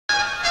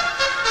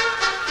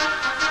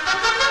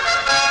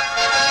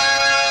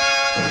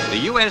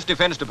The U.S.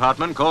 Defense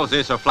Department calls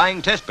this a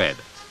flying test bed,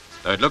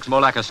 though it looks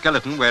more like a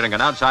skeleton wearing an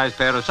outsized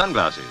pair of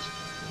sunglasses.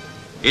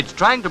 It's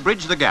trying to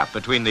bridge the gap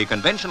between the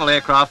conventional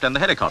aircraft and the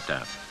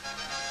helicopter.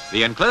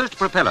 The enclosed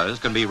propellers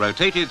can be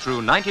rotated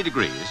through 90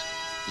 degrees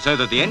so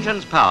that the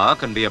engine's power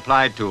can be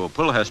applied to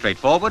pull her straight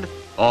forward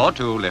or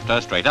to lift her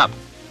straight up.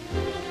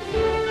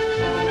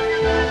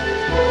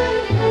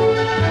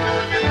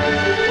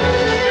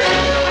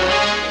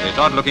 This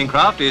odd-looking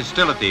craft is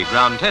still at the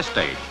ground test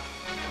stage.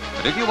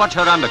 But if you watch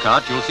her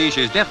undercut, you'll see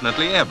she's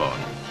definitely airborne.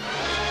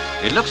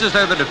 It looks as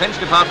though the Defense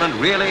Department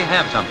really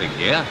have something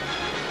here,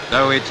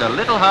 though it's a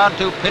little hard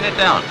to pin it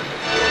down.